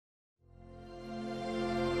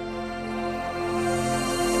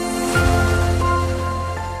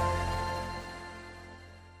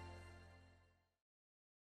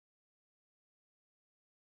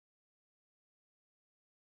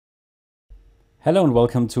Hello and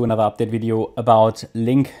welcome to another update video about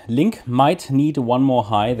LINK. LINK might need one more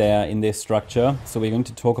high there in this structure, so we're going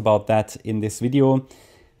to talk about that in this video.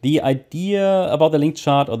 The idea about the LINK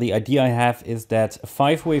chart, or the idea I have, is that a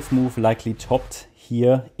 5-wave move likely topped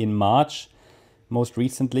here in March, most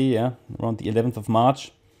recently, around the 11th of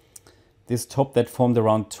March. This top that formed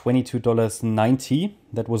around $22.90,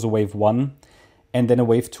 that was a wave 1. And then a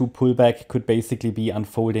wave 2 pullback could basically be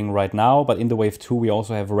unfolding right now. But in the wave 2, we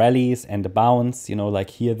also have rallies and a bounce, like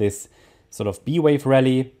here, this sort of B wave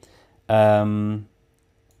rally should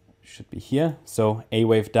be here. So A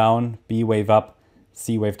wave down, B wave up,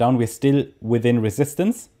 C wave down. We're still within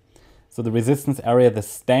resistance. So the resistance area, the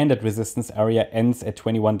standard resistance area, ends at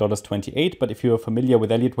 $21.28. But if you're familiar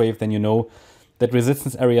with Elliott wave, then you know that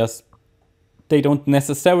resistance areas, they don't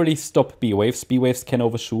necessarily stop B waves. B waves can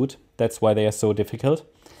overshoot. That's why they are so difficult.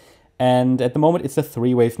 And at the moment, it's a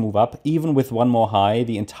 3-wave move up. Even with one more high,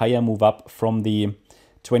 the entire move up from the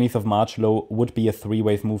 20th of March low would be a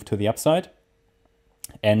 3-wave move to the upside.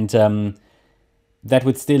 And that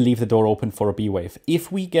would still leave the door open for a B wave.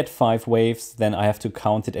 If we get 5 waves, then I have to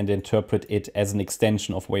count it and interpret it as an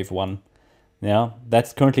extension of wave 1. Yeah,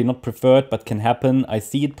 that's currently not preferred, but can happen. I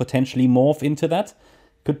see it potentially morph into that.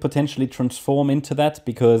 Could potentially transform into that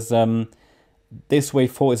because this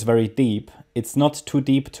wave 4 is very deep. It's not too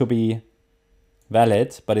deep to be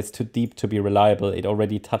valid, but it's too deep to be reliable. It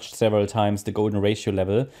already touched several times the golden ratio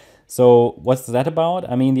level. So what's that about?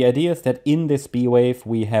 I mean, the idea is that in this B wave,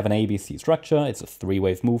 we have an ABC structure. It's a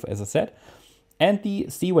 3-wave move, as I said. And the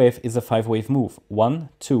C wave is a 5-wave move. 1,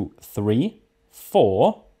 2, 3,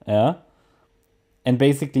 4. Yeah. And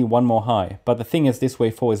basically one more high. But the thing is, this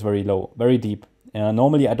wave 4 is very low, very deep.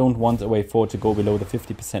 Normally, I don't want a wave 4 to go below the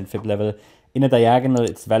 50% fib level. In a diagonal,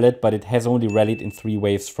 it's valid, but it has only rallied in 3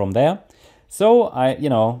 waves from there. So,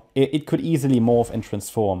 it could easily morph and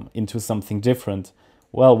transform into something different.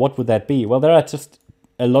 Well, what would that be? Well, there are just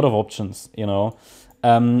a lot of options, One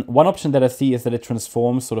option that I see is that it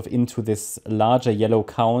transforms sort of into this larger yellow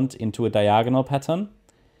count into a diagonal pattern,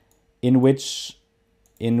 in which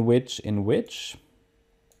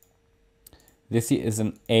this is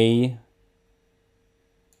an A,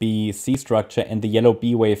 B, C structure, and the yellow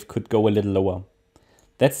B wave could go a little lower.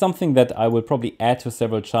 That's something that I will probably add to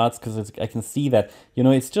several charts because I can see that,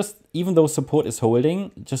 it's just, even though support is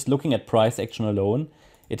holding, just looking at price action alone,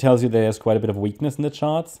 it tells you there's quite a bit of weakness in the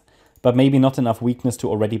charts, but maybe not enough weakness to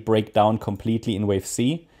already break down completely in wave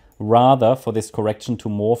C, rather for this correction to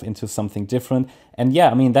morph into something different. And yeah,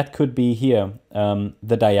 I mean, that could be here,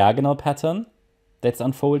 the diagonal pattern that's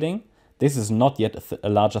unfolding. This is not yet a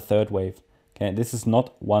larger third wave. Okay, this is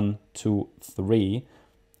not 1, 2, 3.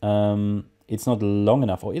 It's not long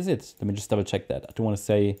enough, or is it? Let me just double check that. I don't want to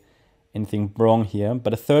say anything wrong here,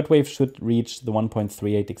 but a third wave should reach the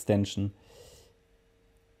 1.38 extension.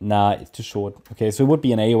 Nah, it's too short. Okay, so it would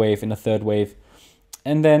be an A wave in a third wave.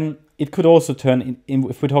 And then it could also turn,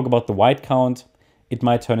 if we talk about the white count, it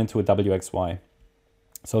might turn into a WXY.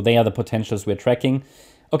 So they are the potentials we're tracking.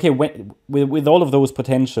 Okay, with all of those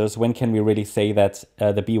potentials, when can we really say that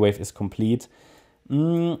the B wave is complete?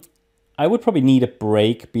 I would probably need a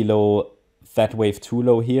break below that wave 2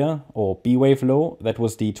 low here, or B wave low. That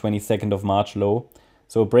was the 22nd of March low.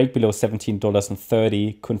 So a break below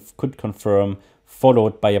 $17.30 could confirm,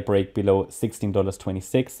 followed by a break below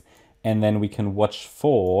 $16.26. And then we can watch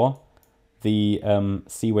for the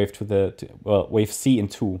C wave wave C in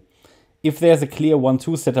 2. If there's a clear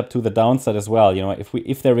 1-2 setup to the downside as well,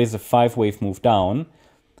 if there is a 5-wave move down,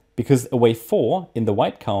 because a wave 4 in the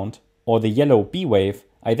white count or the yellow B wave,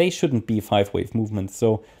 they shouldn't be 5-wave movements.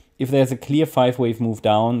 So if there's a clear 5-wave move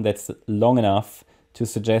down that's long enough to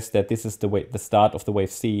suggest that this is the start of the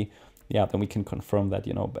wave C, yeah, then we can confirm that,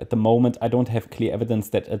 But at the moment, I don't have clear evidence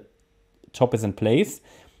that a top is in place.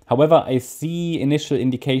 However, I see initial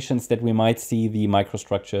indications that we might see the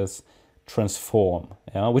microstructures transform,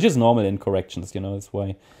 which is normal in corrections,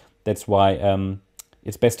 that's why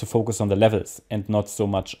it's best to focus on the levels and not so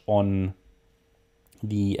much on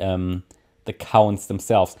the counts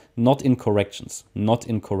themselves, not in corrections,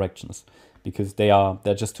 because there are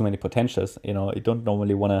just too many potentials. You don't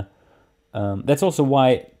normally want to. That's also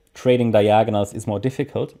why trading diagonals is more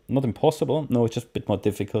difficult, not impossible. No, it's just a bit more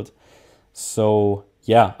difficult. So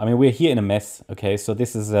yeah, I mean, we're here in a mess. Okay, so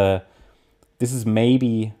this is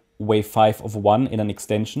maybe wave 5 of 1 in an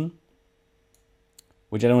extension,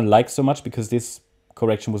 which I don't like so much because this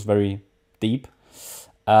correction was very deep.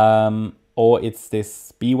 Or it's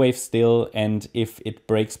this B wave still, and if it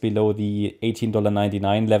breaks below the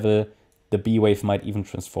 $18.99 level, the B wave might even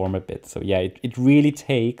transform a bit. So yeah, it really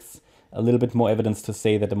takes a little bit more evidence to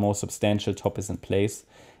say that a more substantial top is in place.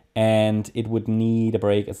 and it would need a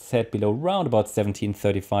break, as I said, below around about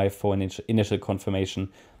 1735 for an initial confirmation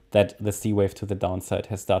that the C wave to the downside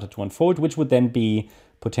has started to unfold, which would then be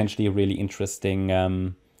potentially a really interesting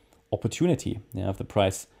opportunity, if the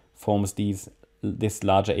price forms this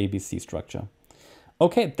larger ABC structure.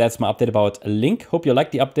 Okay, that's my update about LINK. Hope you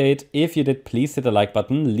liked the update. If you did, please hit the like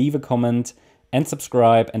button, leave a comment, and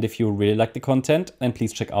subscribe. And if you really like the content, then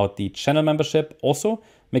please check out the channel membership. Also,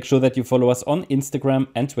 make sure that you follow us on Instagram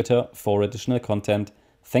and Twitter for additional content.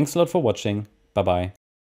 Thanks a lot for watching. Bye-bye.